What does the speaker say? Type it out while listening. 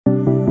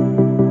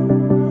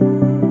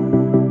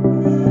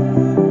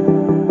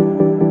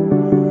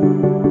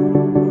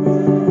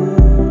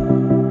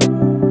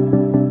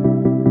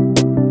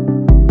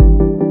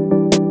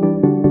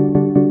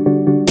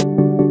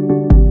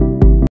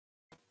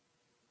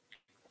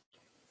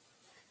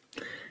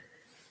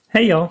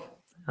Hey y'all,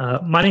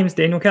 my name is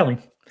Daniel Kelly.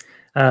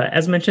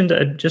 As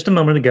mentioned just a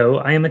moment ago,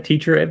 I am a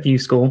teacher at Vue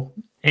School,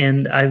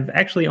 and I've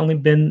actually only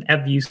been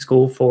at Vue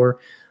School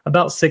for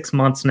about 6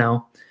 months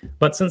now.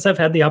 But since I've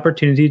had the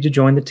opportunity to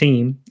join the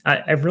team,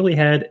 I've really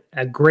had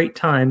a great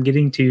time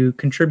getting to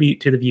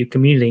contribute to the Vue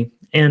community.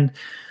 And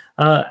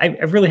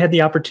I've really had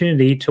the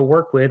opportunity to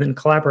work with and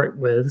collaborate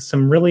with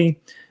some really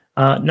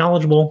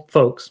knowledgeable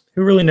folks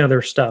who really know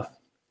their stuff.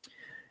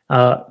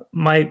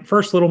 My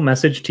first little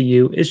message to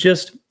you is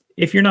just,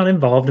 if you're not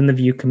involved in the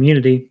Vue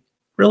community,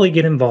 really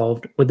get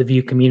involved with the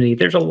Vue community.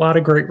 There's a lot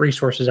of great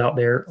resources out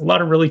there, a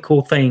lot of really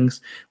cool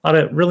things, a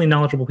lot of really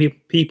knowledgeable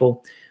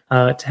people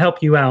to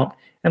help you out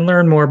and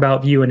learn more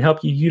about Vue and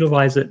help you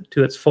utilize it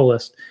to its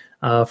fullest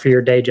for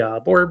your day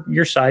job or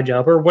your side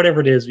job or whatever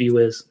it is Vue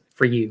is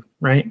for you,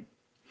 right?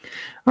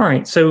 All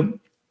right, so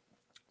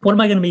what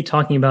am I going to be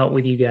talking about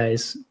with you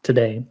guys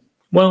today?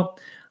 Well,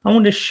 I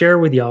wanted to share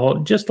with y'all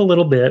just a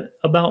little bit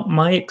about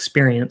my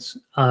experience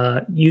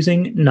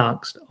using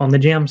Nuxt on the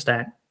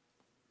Jamstack.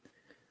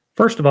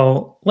 First of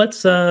all,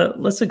 let's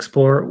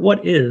explore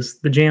what is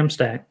the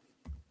Jamstack.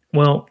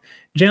 Well,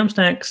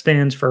 Jamstack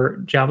stands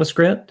for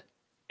JavaScript,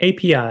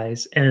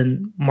 APIs,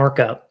 and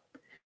markup.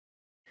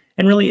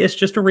 And really, it's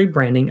just a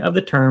rebranding of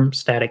the term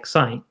static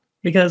site.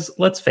 Because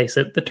let's face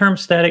it, the term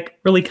static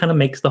really kind of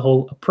makes the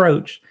whole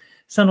approach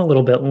sound a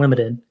little bit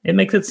limited. It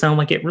makes it sound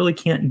like it really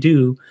can't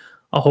do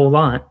a whole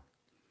lot.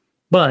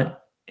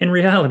 But in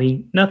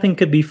reality, nothing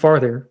could be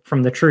farther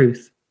from the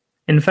truth.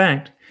 In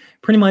fact,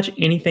 pretty much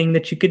anything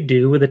that you could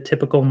do with a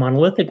typical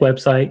monolithic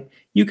website,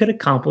 you could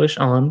accomplish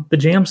on the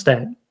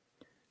Jamstack.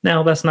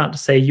 Now, that's not to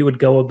say you would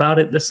go about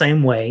it the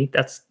same way.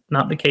 That's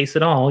not the case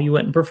at all. You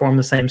wouldn't perform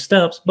the same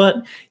steps, but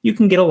you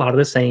can get a lot of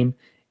the same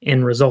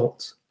end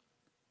results.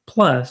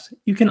 Plus,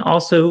 you can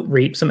also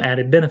reap some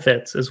added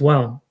benefits as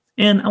well.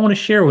 And I want to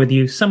share with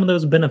you some of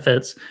those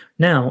benefits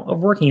now of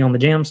working on the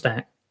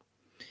Jamstack.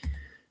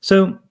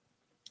 So,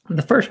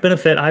 the first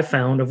benefit I've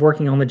found of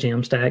working on the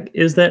Jamstack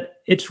is that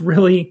it's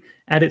really,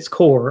 at its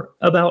core,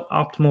 about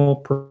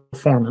optimal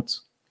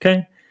performance,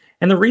 okay?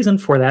 And the reason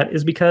for that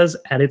is because,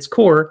 at its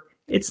core,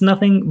 it's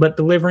nothing but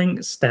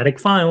delivering static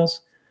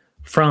files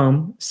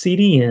from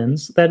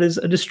CDNs, that is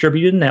a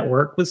distributed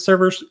network with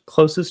servers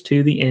closest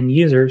to the end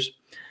users.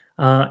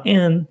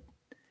 And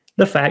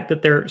the fact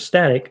that they're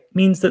static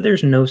means that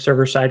there's no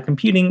server-side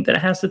computing that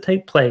has to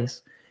take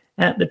place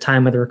at the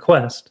time of the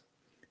request.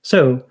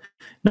 So,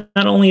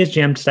 not only is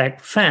Jamstack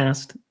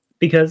fast,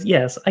 because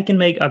yes, I can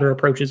make other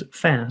approaches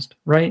fast,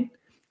 right?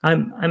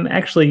 I'm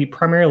actually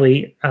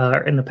primarily,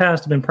 in the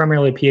past, I've been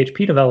primarily a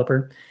PHP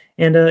developer,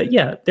 and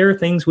yeah, there are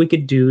things we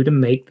could do to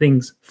make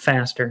things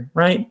faster,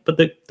 right? But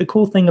the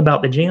cool thing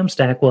about the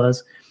Jamstack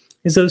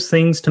is those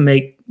things to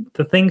make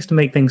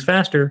things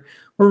faster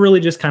were really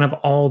just kind of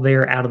all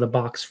there out of the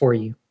box for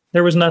you.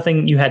 There was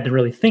nothing you had to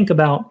really think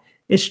about.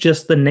 It's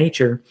just the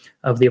nature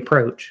of the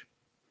approach.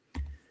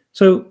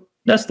 So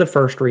that's the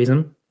first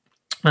reason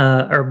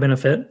or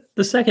benefit.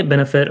 The second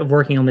benefit of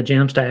working on the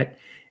Jamstack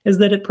is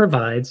that it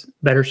provides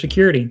better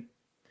security.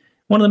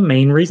 One of the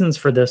main reasons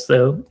for this,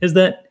 though, is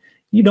that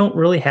you don't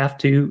really have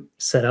to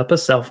set up a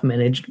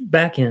self-managed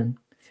backend.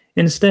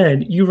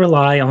 Instead, you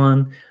rely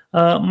on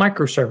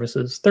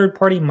microservices,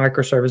 third-party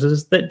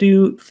microservices that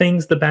do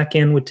things the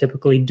backend would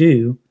typically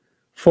do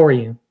for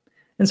you.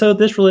 And so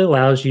this really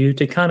allows you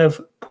to kind of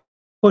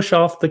push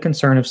off the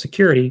concern of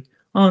security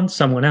on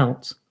someone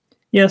else.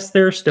 Yes,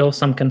 there are still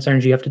some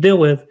concerns you have to deal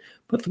with,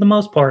 but for the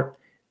most part,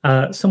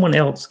 someone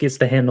else gets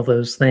to handle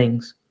those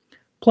things.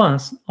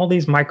 Plus, all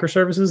these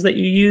microservices that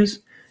you use,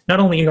 not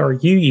only are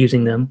you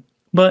using them,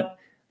 but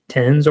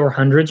tens or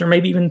hundreds or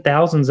maybe even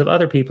thousands of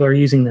other people are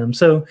using them.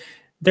 So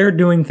they're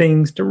doing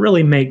things to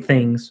really make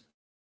things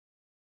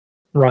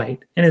right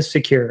and as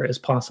secure as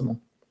possible.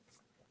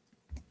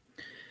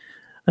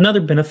 Another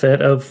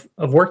benefit of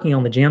working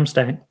on the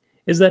Jamstack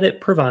is that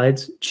it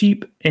provides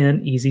cheap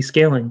and easy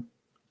scaling.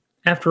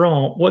 After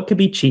all, what could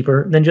be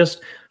cheaper than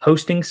just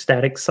hosting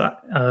static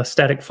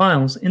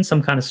files in some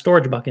kind of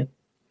storage bucket?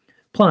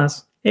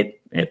 Plus,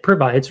 it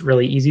provides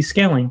really easy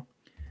scaling.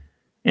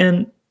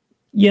 And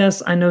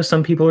yes, I know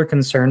some people are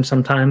concerned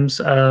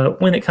sometimes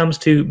when it comes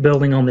to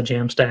building on the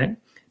Jamstack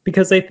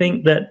because they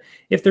think that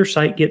if their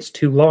site gets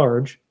too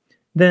large,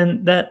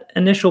 then that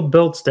initial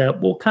build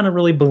step will kind of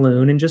really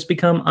balloon and just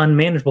become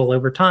unmanageable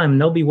over time. And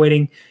they'll be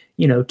waiting,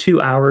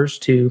 2 hours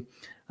to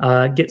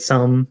get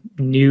some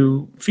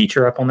new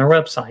feature up on their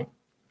website.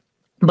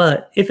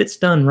 But if it's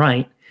done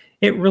right,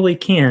 it really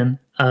can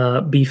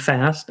be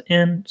fast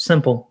and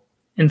simple.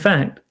 In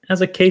fact,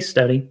 as a case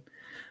study,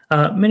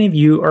 many of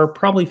you are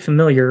probably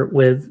familiar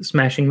with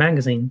Smashing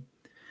Magazine.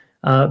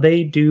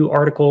 They do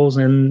articles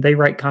and they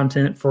write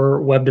content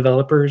for web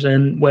developers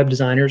and web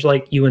designers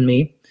like you and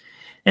me.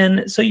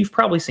 And so you've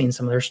probably seen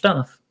some of their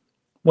stuff.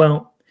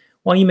 Well,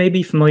 while you may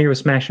be familiar with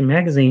Smashing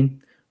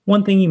Magazine,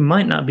 one thing you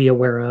might not be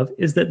aware of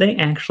is that they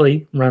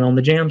actually run on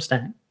the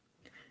Jamstack.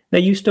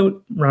 They used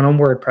to run on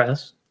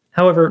WordPress.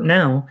 However,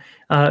 now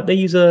they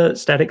use a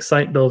static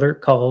site builder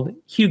called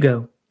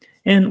Hugo.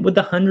 And with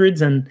the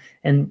hundreds and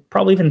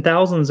probably even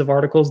thousands of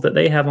articles that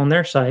they have on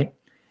their site,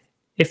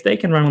 if they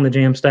can run on the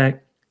Jamstack,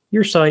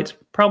 your sites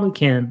probably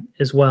can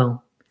as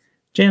well.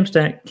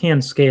 Jamstack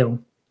can scale.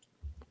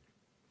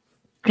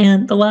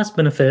 And the last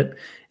benefit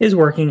is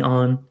working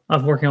on the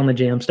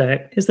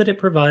Jamstack is that it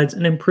provides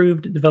an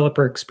improved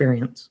developer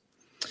experience.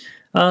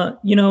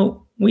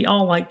 We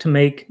all like to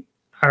make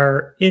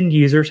our end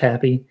users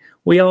happy.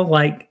 We all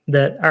like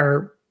that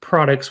our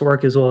products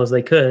work as well as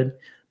they could.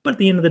 But at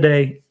the end of the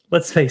day,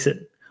 let's face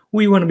it,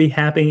 we want to be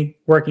happy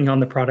working on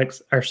the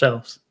products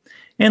ourselves.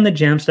 And the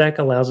Jamstack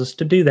allows us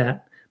to do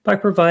that by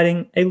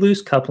providing a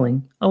loose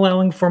coupling,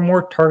 allowing for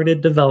more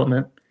targeted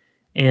development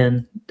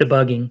and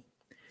debugging.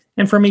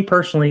 And for me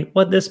personally,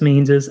 what this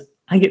means is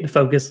I get to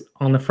focus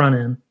on the front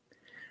end.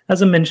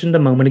 As I mentioned a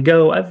moment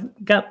ago, I've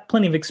got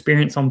plenty of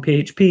experience on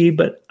PHP,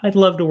 but I'd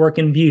love to work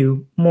in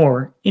Vue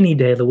more any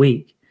day of the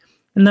week.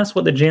 And that's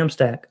what the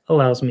Jamstack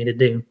allows me to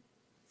do.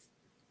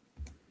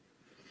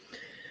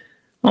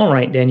 All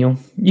right, Daniel,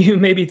 you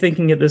may be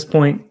thinking at this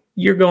point,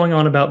 you're going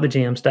on about the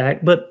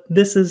Jamstack, but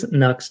this is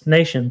Nuxt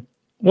Nation.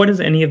 What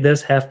does any of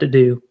this have to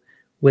do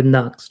with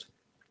Nuxt?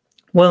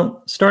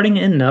 Well, starting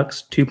in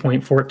Nuxt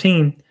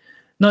 2.14,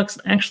 Nuxt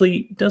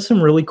actually does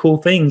some really cool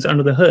things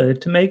under the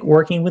hood to make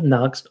working with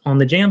Nuxt on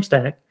the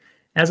Jamstack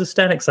as a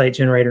static site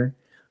generator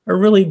a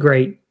really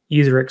great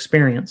user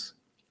experience.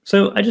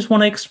 So I just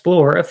want to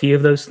explore a few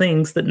of those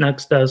things that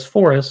Nuxt does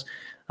for us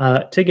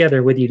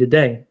together with you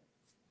today.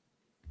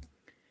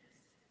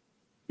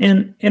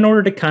 And in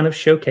order to kind of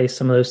showcase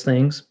some of those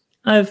things,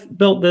 I've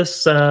built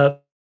this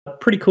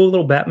pretty cool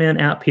little Batman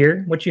app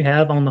here. What you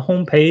have on the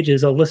home page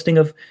is a listing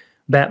of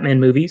Batman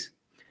movies.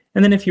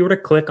 And then if you were to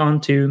click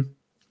onto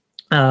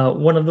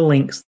one of the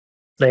links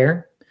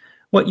there,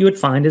 what you would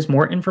find is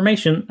more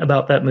information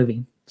about that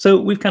movie. So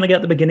we've kind of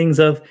got the beginnings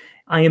of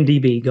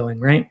IMDb going,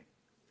 right?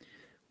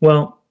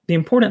 Well, the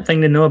important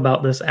thing to know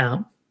about this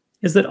app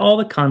is that all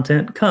the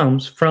content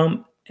comes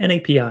from an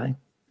API.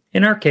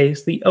 In our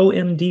case, the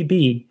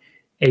OMDB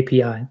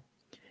API.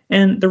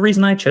 And the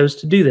reason I chose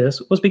to do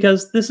this was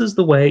because this is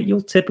the way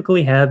you'll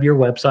typically have your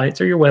websites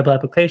or your web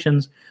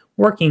applications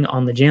working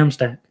on the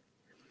Jamstack.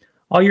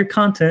 All your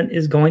content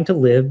is going to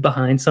live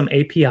behind some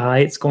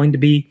API. It's going to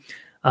be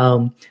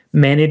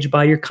managed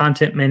by your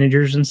content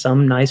managers in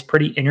some nice,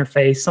 pretty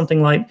interface,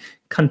 something like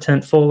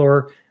Contentful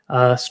or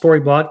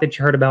Storyblock that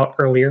you heard about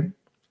earlier.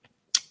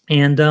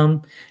 And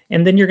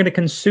then you're going to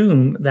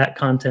consume that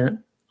content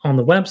on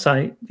the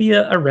website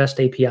via a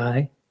REST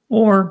API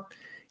or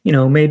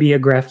maybe a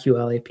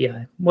GraphQL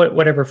API,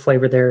 whatever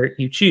flavor there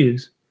you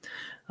choose.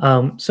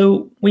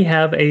 So we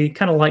have a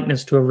kind of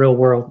likeness to a real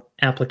world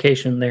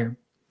application there.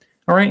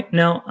 All right,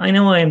 now I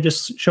know I am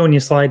just showing you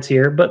slides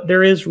here, but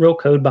there is real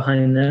code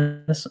behind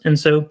this. And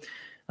so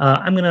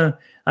I'm going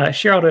to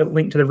share out a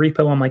link to the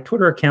repo on my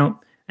Twitter account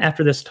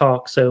after this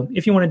talk. So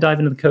if you want to dive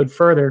into the code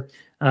further,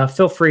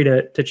 feel free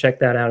to check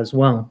that out as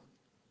well.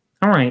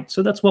 All right,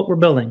 so that's what we're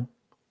building.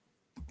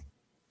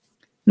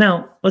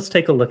 Now let's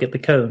take a look at the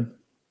code.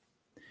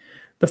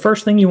 The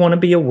first thing you want to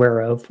be aware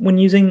of when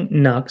using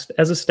Nuxt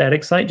as a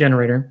static site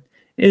generator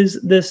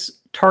is this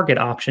target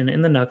option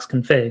in the Nuxt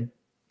config.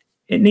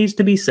 It needs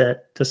to be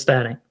set to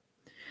static.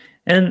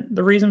 And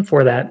the reason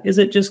for that is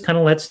it just kind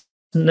of lets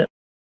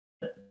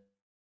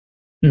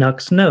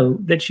Nuxt know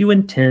that you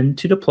intend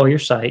to deploy your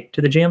site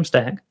to the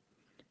Jamstack.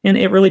 And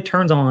it really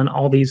turns on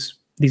all these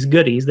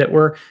goodies that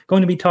we're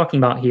going to be talking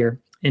about here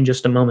in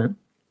just a moment.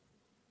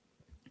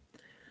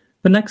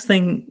 The next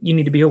thing you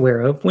need to be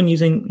aware of when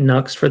using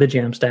Nuxt for the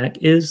Jamstack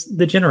is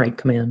the generate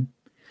command.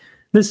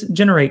 This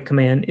generate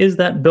command is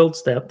that build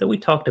step that we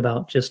talked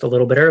about just a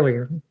little bit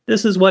earlier.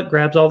 This is what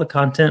grabs all the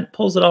content,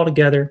 pulls it all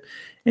together,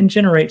 and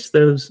generates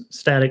those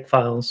static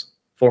files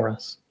for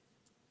us.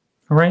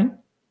 All right?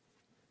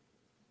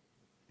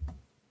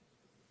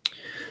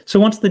 So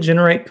once the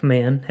generate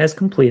command has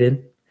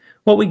completed,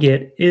 what we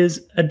get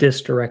is a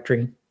dist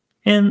directory.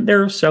 And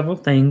there are several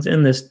things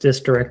in this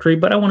dist directory,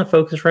 but I want to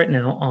focus right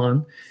now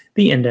on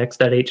the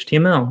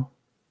index.html.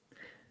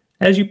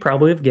 As you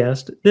probably have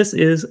guessed, this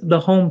is the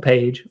home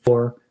page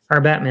for our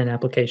Batman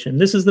application.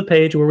 This is the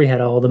page where we had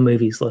all the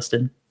movies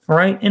listed, all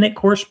right? And it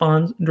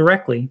corresponds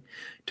directly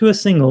to a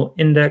single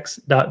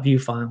index.vue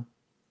file.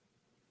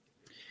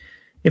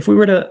 If we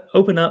were to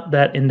open up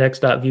that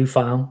index.vue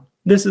file,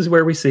 this is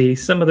where we see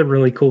some of the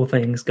really cool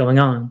things going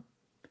on.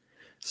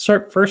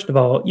 First of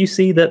all, you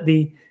see that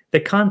the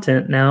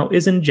content now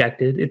is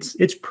injected. It's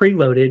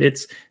preloaded.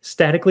 It's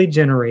statically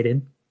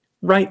generated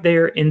right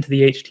there into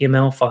the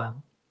HTML file.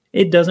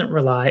 It doesn't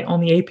rely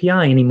on the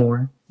API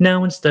anymore.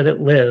 Now instead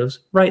it lives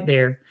right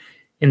there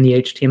in the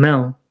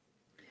HTML.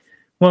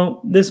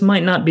 Well, this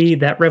might not be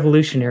that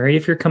revolutionary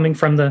if you're coming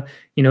from the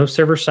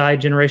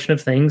server-side generation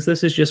of things.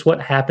 This is just what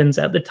happens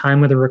at the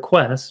time of the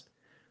request.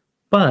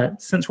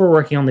 But since we're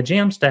working on the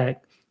Jamstack,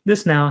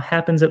 this now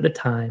happens at the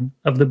time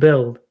of the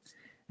build.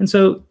 And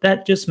so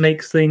that just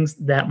makes things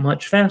that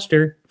much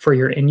faster for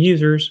your end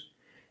users.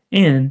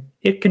 And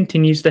it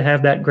continues to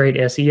have that great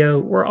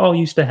SEO we're all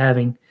used to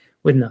having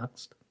with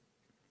Nuxt.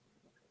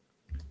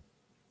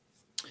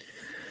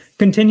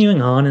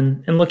 Continuing on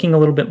and looking a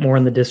little bit more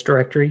in the dist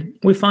directory,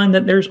 we find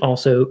that there's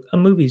also a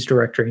movies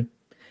directory.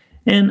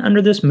 And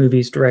under this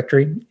movies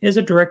directory is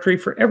a directory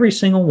for every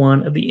single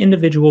one of the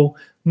individual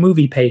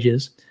movie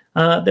pages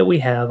that we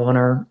have on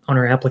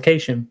our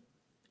application.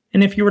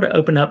 And if you were to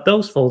open up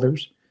those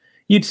folders,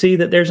 you'd see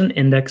that there's an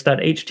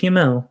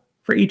index.html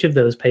for each of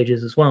those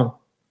pages as well.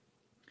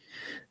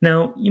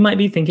 Now, you might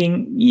be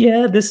thinking,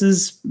 yeah, this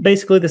is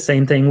basically the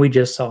same thing we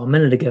just saw a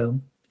minute ago.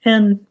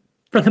 And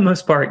for the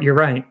most part, you're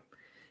right.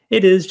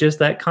 It is just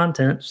that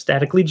content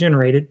statically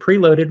generated,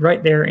 preloaded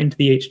right there into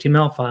the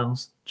HTML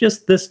files,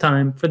 just this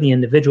time for the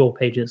individual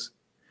pages.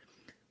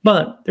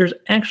 But there's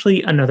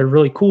actually another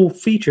really cool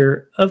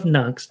feature of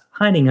Nuxt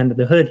hiding under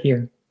the hood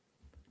here.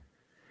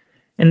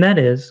 And that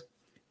is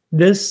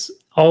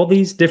all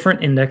these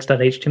different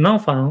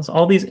index.html files,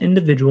 all these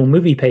individual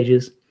movie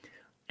pages,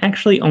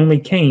 actually only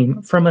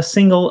came from a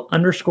single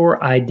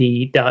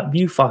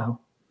 _id.vue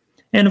file.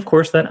 And of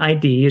course, that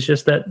ID is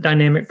just that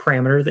dynamic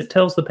parameter that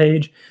tells the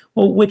page,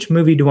 well, which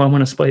movie do I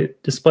want to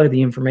display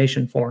the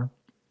information for?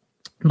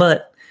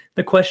 But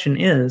the question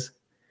is,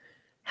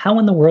 how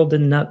in the world did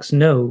Nuxt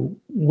know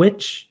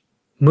which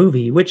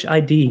movie, which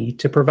ID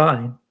to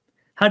provide?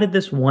 How did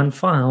this one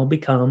file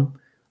become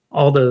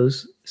all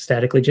those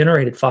statically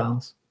generated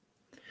files?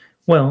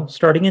 Well,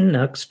 starting in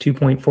Nuxt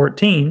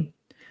 2.14,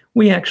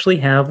 we actually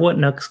have what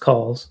Nuxt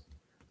calls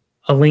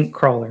a link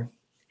crawler.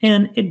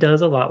 And it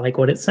does a lot like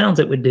what it sounds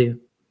it would do.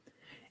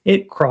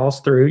 It crawls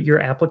through your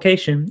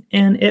application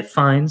and it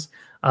finds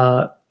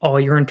all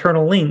your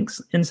internal links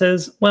and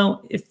says,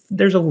 well, if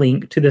there's a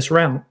link to this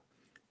route,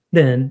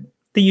 then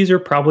the user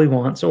probably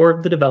wants,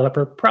 or the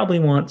developer probably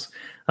wants,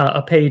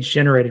 a page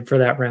generated for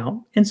that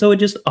route. And so it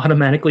just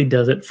automatically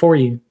does it for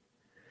you.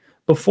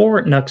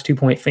 Before Nuxt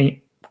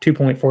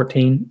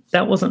 2.14,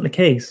 that wasn't the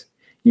case.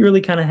 You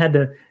really kind of had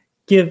to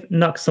give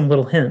Nuxt some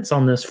little hints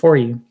on this for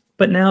you.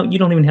 But now you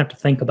don't even have to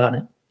think about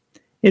it.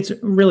 It's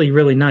really,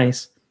 really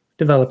nice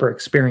developer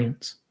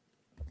experience.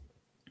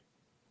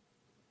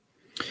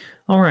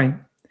 All right,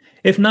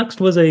 if Nuxt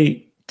was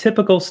a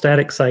typical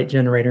static site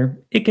generator,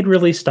 it could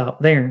really stop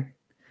there.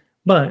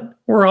 But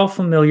we're all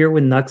familiar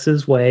with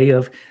Nuxt's way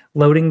of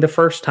loading the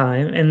first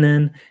time, and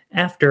then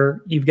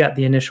after you've got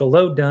the initial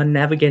load done,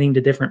 navigating to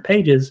different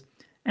pages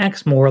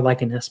acts more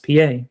like an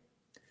SPA.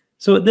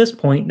 So at this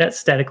point, that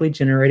statically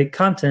generated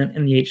content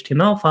in the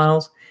HTML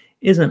files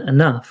isn't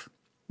enough.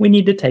 We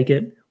need to take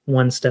it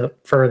one step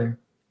further.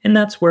 And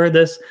that's where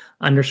this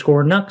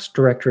 _Nuxt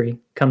directory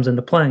comes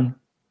into play.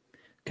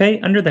 Okay,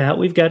 under that,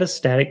 we've got a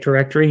static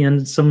directory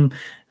and some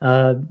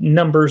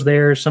numbers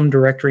there, some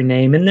directory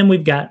name, and then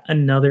we've got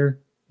another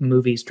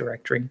movies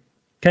directory.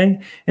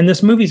 Okay, and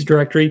this movies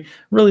directory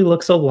really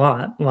looks a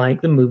lot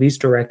like the movies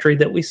directory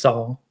that we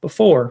saw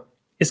before.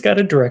 It's got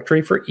a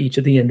directory for each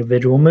of the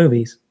individual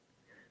movies.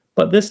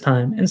 But this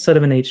time, instead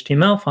of an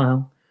HTML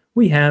file,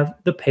 we have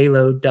the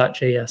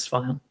payload.js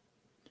file.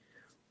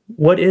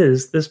 What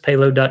is this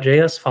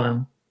payload.js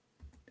file?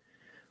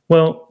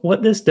 Well,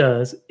 what this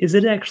does is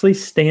it actually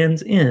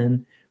stands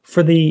in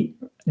for the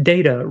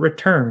data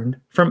returned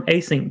from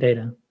async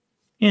data,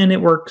 and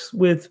it works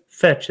with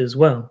fetch as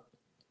well.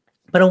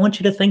 But I want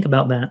you to think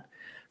about that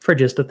for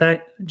just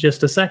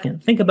a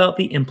second. Think about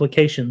the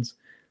implications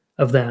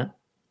of that.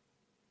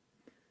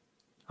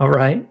 All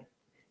right,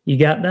 you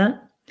got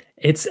that?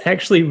 It's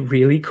actually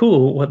really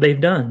cool what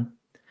they've done.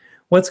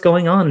 What's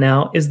going on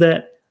now is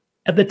that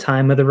at the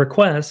time of the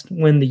request,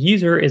 when the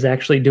user is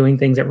actually doing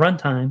things at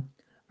runtime,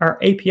 our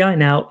API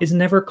now is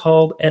never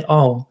called at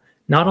all,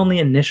 not on the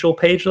initial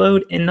page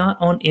load and not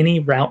on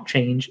any route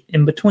change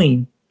in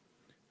between.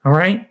 All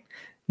right?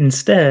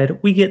 Instead,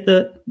 we get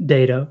the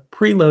data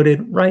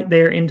preloaded right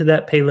there into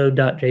that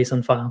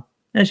payload.json file,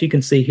 as you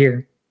can see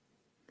here.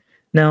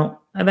 Now,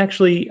 I've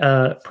actually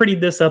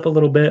prettied this up a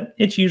little bit.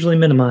 It's usually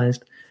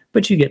minimized,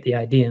 but you get the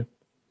idea.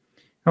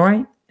 All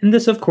right? And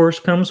this, of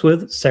course, comes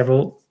with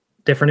several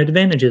different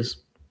advantages.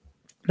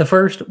 The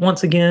first,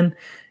 once again,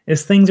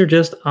 is things are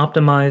just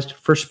optimized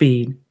for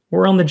speed.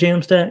 We're on the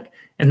Jamstack,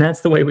 and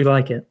that's the way we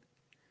like it.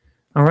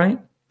 All right?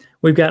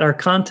 We've got our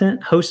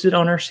content hosted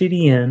on our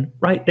CDN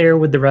right there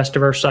with the rest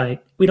of our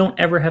site. We don't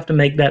ever have to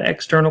make that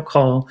external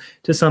call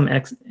to some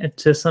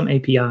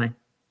API.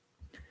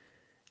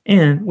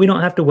 And we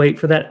don't have to wait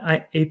for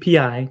that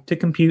API to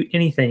compute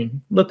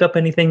anything, look up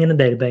anything in a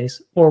database,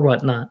 or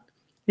whatnot.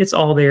 It's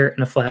all there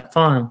in a flat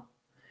file.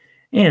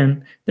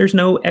 And there's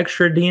no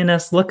extra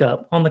DNS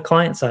lookup on the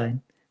client side.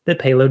 The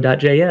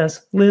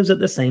payload.js lives at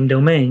the same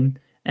domain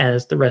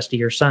as the rest of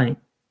your site.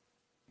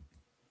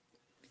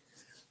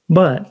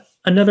 But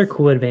another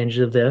cool advantage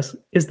of this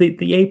is that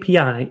the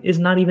API is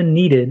not even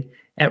needed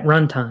at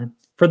runtime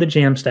for the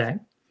Jamstack.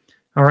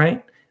 All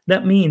right?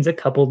 That means a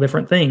couple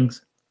different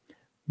things.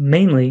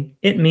 Mainly,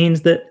 it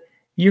means that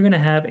you're going to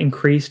have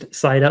increased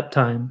site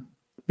uptime,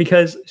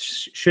 because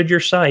should your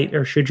site,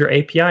 or should your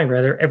API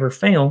rather, ever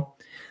fail,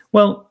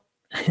 well,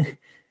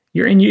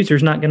 your end user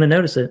is not going to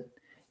notice it.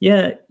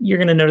 Yeah, you're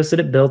going to notice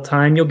it at build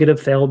time. You'll get a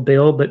failed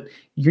build, but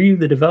you,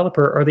 the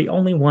developer, are the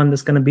only one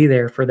that's going to be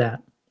there for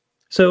that.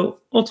 So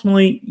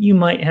ultimately, you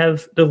might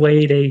have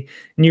delayed a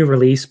new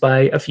release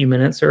by a few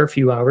minutes or a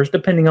few hours,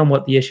 depending on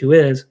what the issue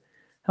is.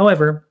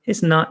 However,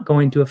 it's not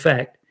going to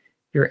affect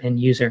your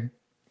end user.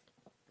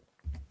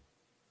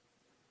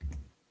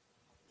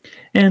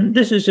 And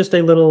this is just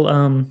a little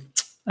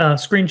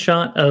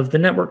screenshot of the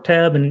network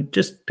tab, and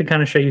just to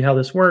kind of show you how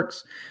this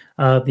works.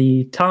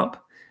 The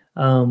top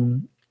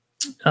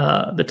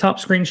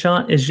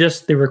screenshot is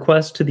just the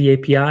request to the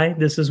API.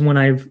 This is when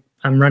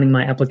I'm running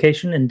my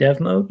application in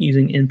dev mode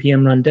using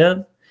npm run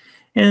dev.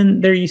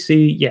 And there you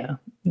see, yeah,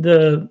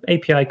 the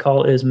API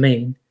call is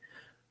main.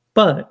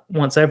 But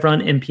once I've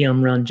run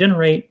npm run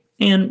generate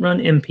and run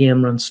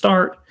npm run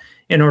start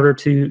in order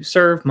to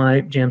serve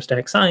my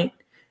Jamstack site,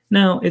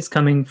 now it's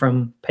coming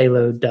from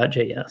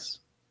Preload.js.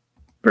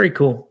 Very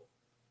cool.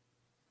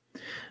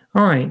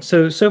 All right,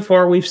 so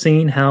far we've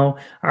seen how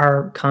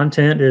our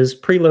content is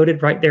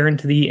preloaded right there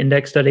into the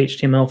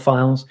index.html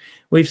files.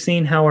 We've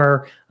seen how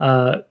our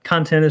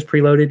content is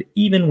preloaded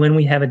even when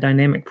we have a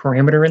dynamic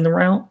parameter in the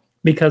route.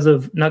 Because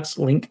of Nuxt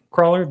link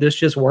crawler, this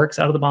just works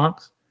out of the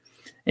box.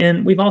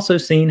 And we've also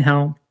seen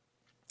how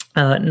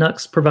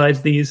Nuxt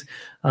provides these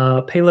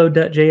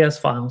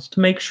payload.js files to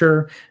make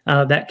sure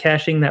that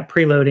caching, that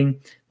preloading,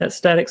 that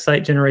static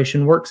site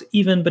generation works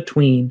even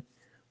between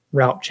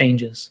route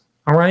changes.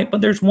 All right, but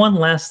there's one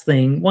last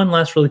thing, one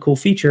last really cool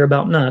feature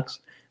about Nuxt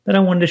that I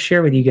wanted to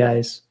share with you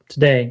guys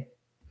today.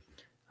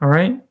 All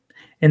right,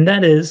 and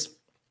that is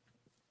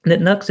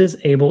that Nuxt is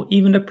able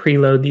even to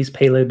preload these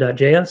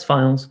payload.js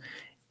files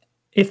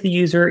if the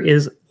user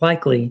is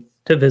likely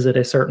to visit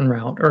a certain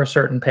route or a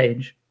certain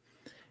page.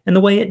 And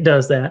the way it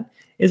does that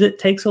is it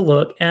takes a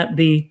look at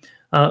the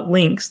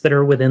links that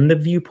are within the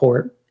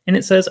viewport, and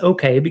it says,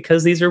 okay,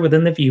 because these are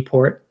within the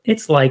viewport,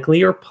 it's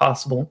likely or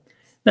possible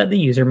that the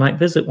user might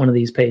visit one of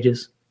these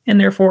pages. And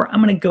therefore,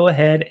 I'm going to go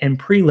ahead and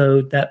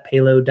preload that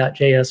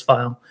payload.js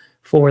file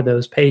for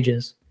those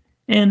pages.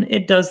 And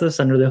it does this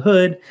under the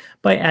hood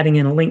by adding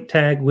in a link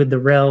tag with the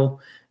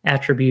rel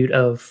attribute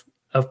of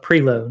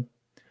preload.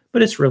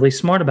 But it's really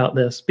smart about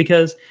this,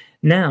 because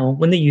now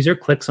when the user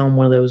clicks on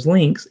one of those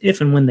links, if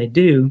and when they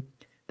do,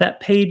 that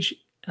page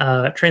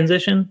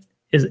transition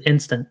is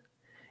instant.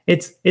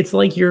 It's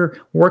like you're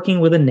working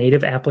with a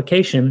native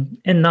application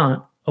and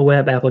not a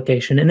web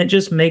application, and it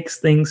just makes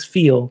things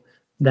feel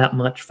that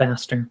much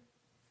faster.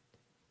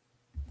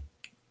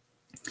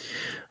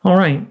 All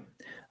right,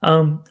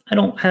 I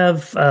don't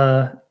have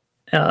a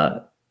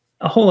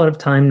whole lot of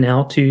time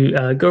now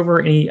to go over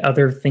any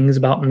other things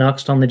about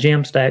Nuxt on the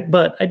Jamstack,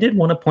 but I did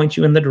want to point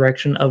you in the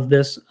direction of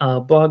this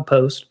blog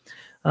post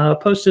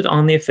posted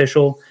on the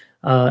official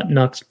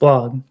Nuxt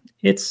blog.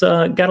 It's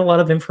got a lot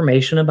of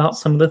information about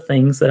some of the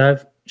things that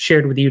I've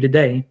shared with you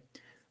today,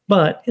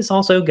 but it's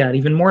also got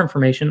even more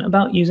information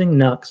about using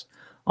Nuxt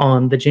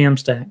on the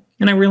Jamstack.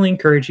 And I really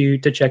encourage you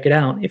to check it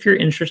out if you're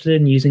interested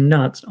in using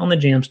Nuxt on the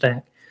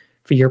Jamstack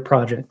for your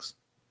projects.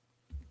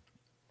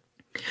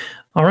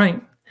 All right,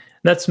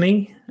 that's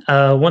me.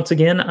 Once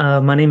again,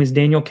 my name is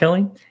Daniel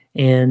Kelly,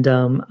 and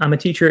I'm a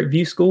teacher at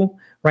Vue School.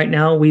 Right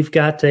now, we've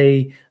got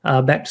a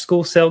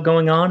back-to-school sale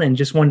going on, and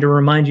just wanted to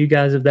remind you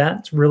guys of that.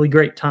 It's a really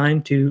great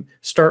time to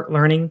start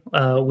learning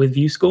with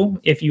Vue School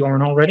if you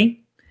aren't already.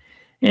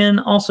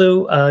 And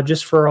also,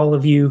 just for all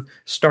of you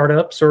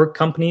startups or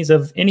companies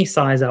of any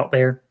size out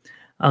there,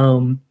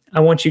 I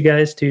want you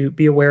guys to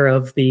be aware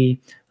of the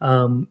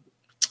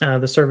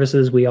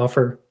services we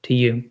offer to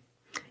you.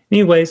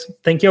 Anyways,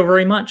 thank you all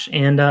very much,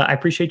 and I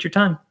appreciate your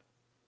time.